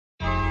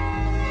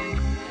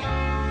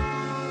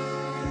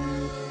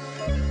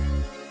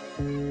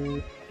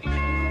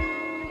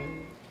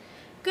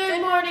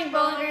morning,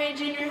 Bowling Green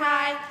Junior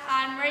High.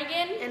 I'm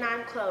Reagan. And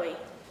I'm Chloe.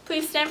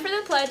 Please stand for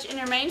the pledge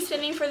and remain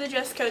standing for the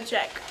dress code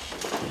check.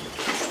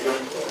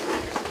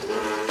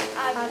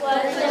 I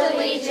pledge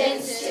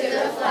allegiance to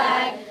the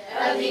flag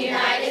of the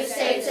United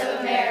States of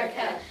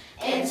America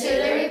and to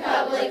the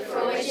republic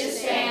for which it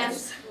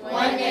stands,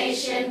 one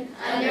nation,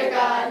 under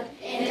God,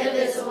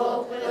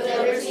 indivisible, with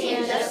liberty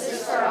and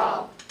justice for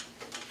all.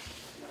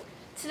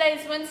 Today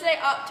is Wednesday,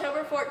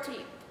 October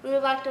 14th. We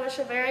would like to wish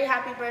a very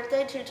happy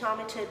birthday to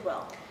Tommy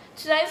Tidwell.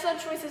 Today's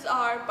lunch choices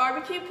are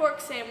barbecue pork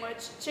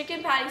sandwich,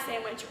 chicken patty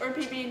sandwich, or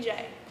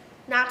PB&J.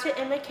 Now to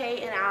Emma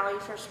Kay and Allie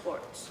for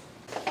sports.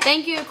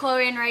 Thank you,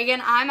 Chloe and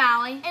Reagan. I'm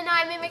Allie. And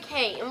I'm Emma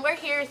Kay, and we're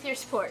here with your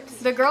sports.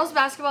 The girls'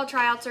 basketball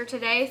tryouts are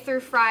today through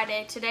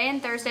Friday. Today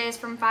and Thursday is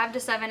from 5 to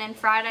 7, and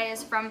Friday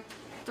is from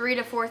 3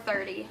 to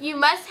 4:30. You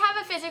must have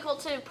a physical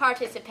to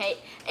participate,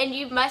 and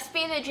you must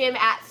be in the gym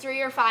at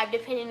 3 or 5,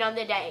 depending on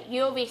the day.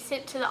 You will be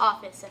sent to the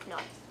office if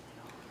not.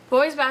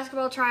 Boys'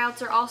 basketball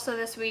tryouts are also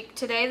this week.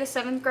 Today, the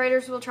 7th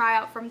graders will try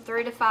out from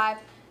 3 to 5,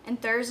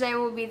 and Thursday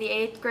will be the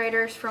 8th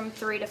graders from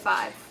 3 to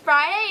 5.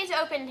 Friday is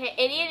open to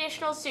any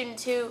additional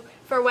students who,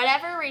 for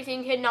whatever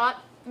reason, could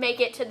not make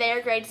it to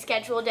their grade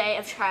scheduled day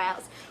of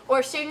tryouts,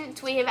 or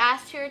students we have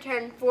asked to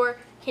return for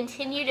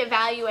continued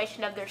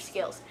evaluation of their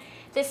skills.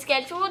 The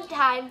scheduled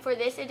time for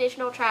this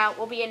additional tryout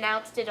will be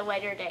announced at a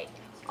later date.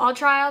 All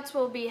tryouts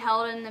will be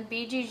held in the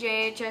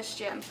BGJHS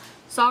gym.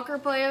 Soccer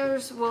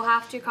players will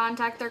have to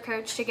contact their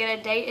coach to get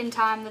a date and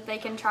time that they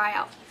can try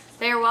out.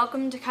 They are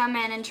welcome to come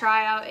in and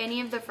try out any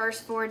of the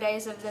first 4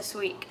 days of this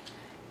week.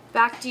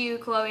 Back to you,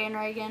 Chloe and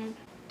Reagan.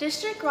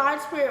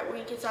 District-wide Spirit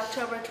Week is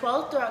October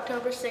 12th through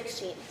October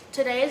 16th.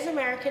 Today is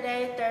America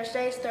Day,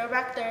 Thursday is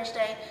Throwback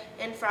Thursday,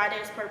 and Friday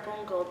is Purple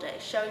and Gold Day.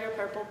 Show your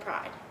purple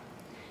pride.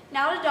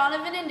 Now to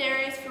Donovan and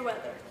Darius for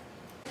weather.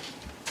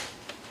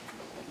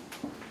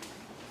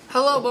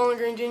 Hello, Bowling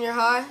Green Junior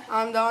High.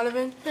 I'm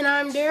Donovan. And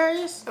I'm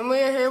Darius. And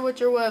we are here with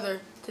your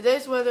weather.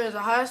 Today's weather is a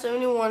high of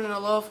 71 and a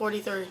low of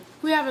 43.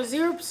 We have a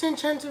 0%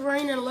 chance of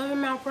rain and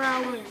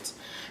 11-mile-per-hour winds.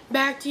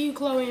 Back to you,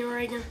 Chloe and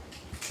Reagan.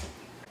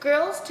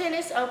 Girls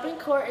Tennis Open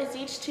Court is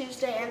each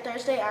Tuesday and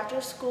Thursday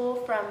after school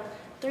from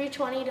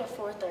 3:20 to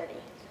 4:30.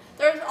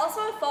 There is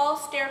also a fall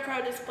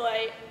scarecrow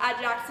display at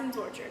Jackson's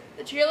Orchard.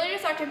 The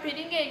cheerleaders are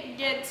competing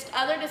against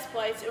other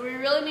displays, and we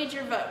really need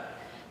your vote.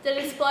 The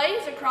display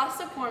is across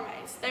the corn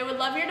maze. They would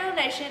love your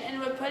donation and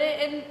would put it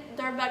in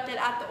their bucket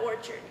at the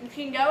orchard. You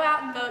can go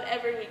out and vote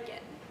every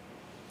weekend.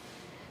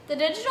 The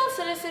Digital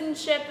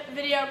Citizenship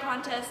Video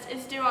Contest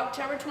is due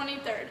October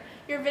 23rd.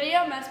 Your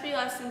video must be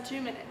less than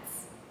 2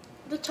 minutes.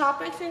 The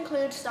topics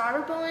include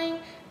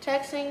cyberbullying,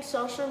 texting,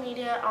 social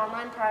media,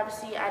 online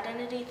privacy,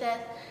 identity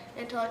theft,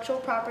 intellectual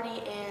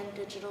property, and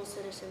digital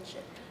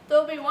citizenship. There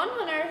will be one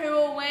winner who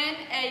will win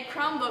a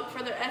Chromebook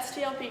for their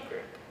STLP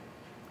group.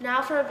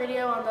 Now for a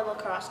video on the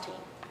lacrosse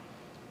team.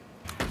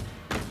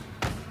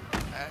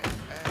 Hey.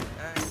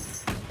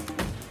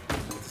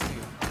 Good to see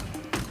you.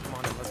 Come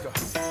on in, let's go.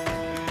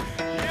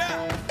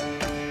 Yeah!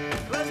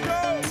 Let's go!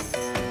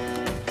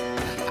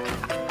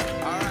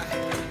 All right,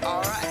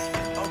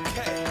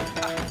 okay.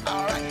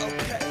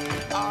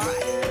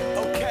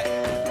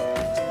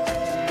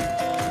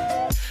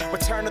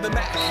 Return to the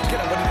mat. Get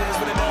up what it is,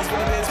 what it does,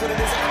 what it is, what it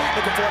isn't.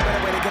 Looking for a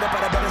better way to get up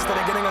out of bed instead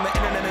of getting on the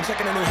internet and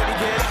checking a new hit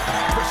again.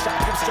 Push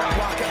shot, hip strap,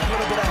 walk up, a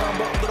little bit of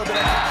humble, a little bit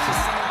of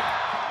cautious.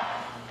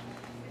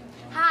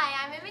 Hi,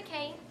 I'm Emma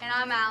Kay. And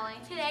I'm Allie.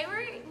 Today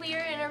we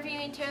are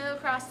interviewing two of the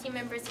lacrosse team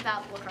members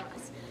about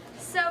lacrosse.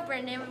 So,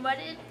 Brendan,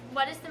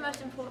 what is the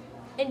most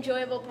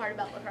enjoyable part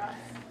about lacrosse?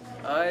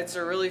 It's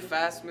a really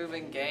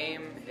fast-moving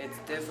game. It's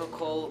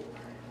difficult,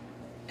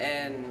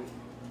 and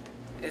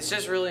it's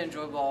just really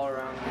enjoyable all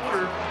around.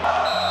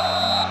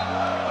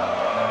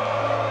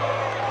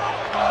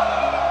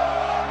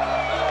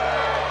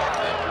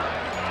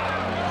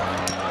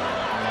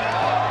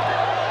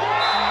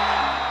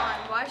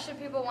 Why should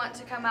people want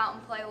to come out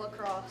and play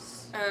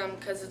lacrosse?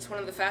 Because it's one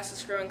of the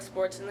fastest growing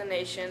sports in the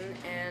nation,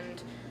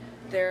 and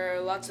there are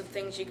lots of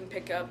things you can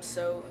pick up,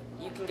 so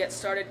you can get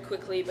started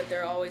quickly, but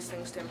there are always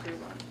things to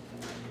improve on.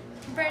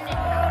 Brendan.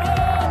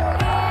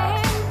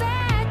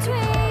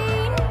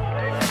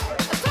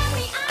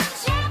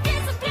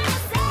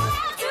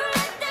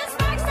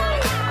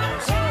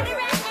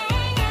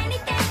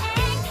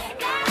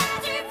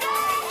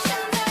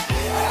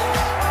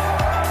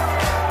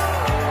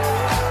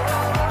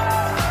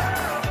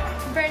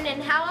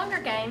 How long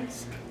are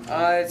games?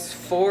 It's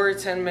 4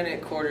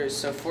 10-minute quarters,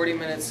 so 40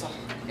 minutes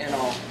in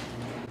all.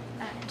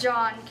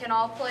 John, can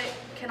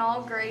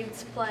all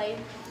grades play?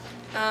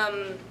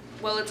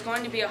 Well, it's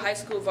going to be a high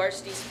school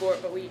varsity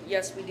sport, but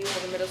yes, we do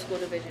have a middle school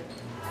division.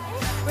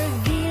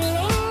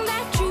 Revealing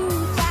that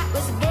truth that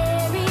was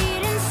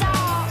buried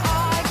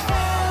inside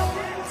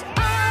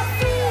our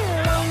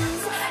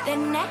feelings that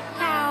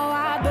now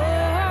are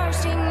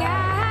bursting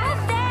at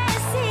the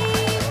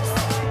seams.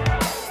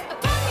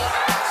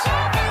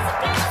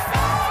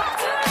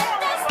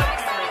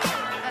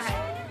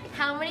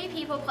 How many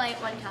people play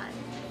at one time?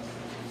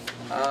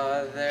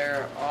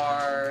 There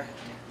are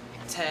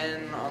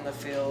 10 on the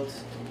field.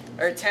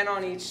 or 10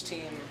 on each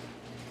team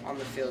on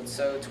the field,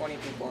 so 20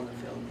 people on the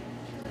field.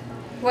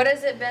 What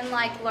has it been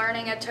like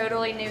learning a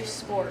totally new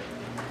sport?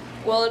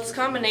 Well, it's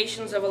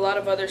combinations of a lot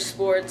of other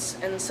sports,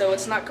 and so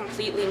it's not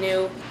completely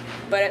new,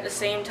 but at the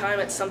same time,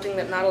 it's something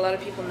that not a lot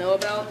of people know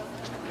about,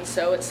 and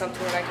so it's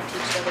something that I can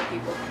teach to other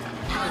people.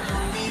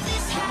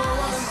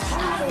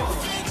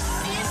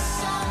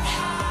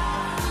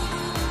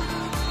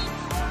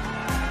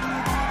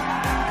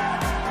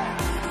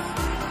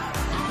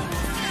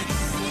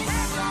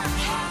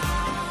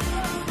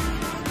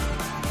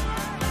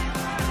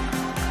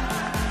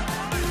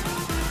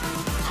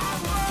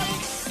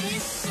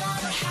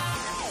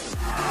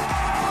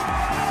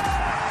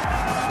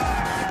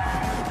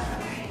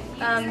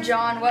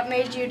 John, what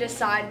made you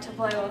decide to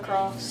play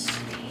lacrosse?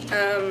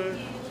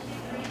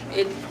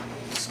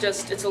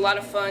 It's a lot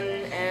of fun,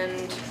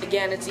 and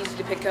again, it's easy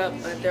to pick up,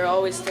 but there are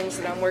always things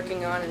that I'm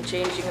working on and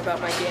changing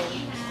about my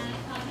game.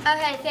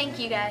 Okay, thank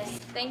you guys.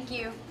 Thank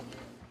you.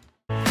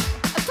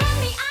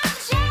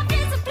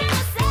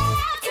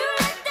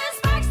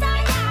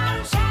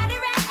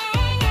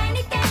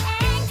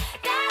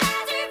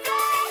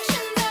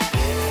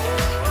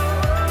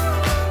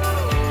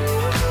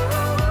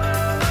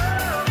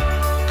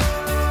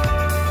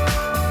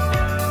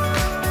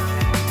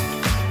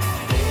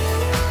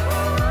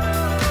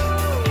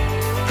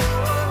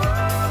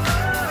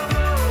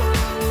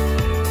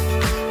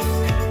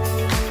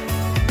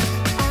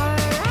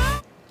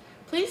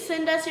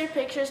 Send us your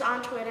pictures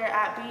on Twitter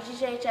at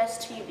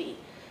BGJHS TV.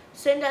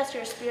 Send us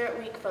your Spirit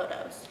Week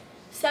photos.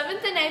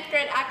 7th and 8th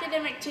grade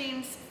academic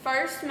team's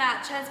first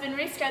match has been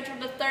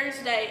rescheduled to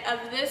Thursday of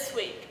this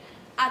week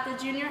at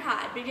the junior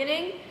high,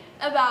 beginning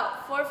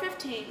about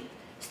 4:15.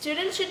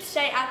 Students should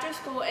stay after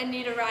school and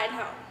need a ride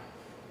home.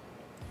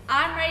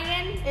 I'm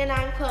Reagan. And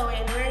I'm Chloe,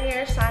 and we're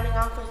here signing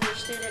off with your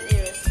student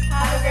news.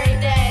 Have a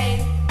great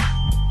day.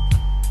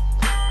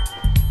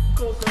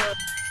 Cool.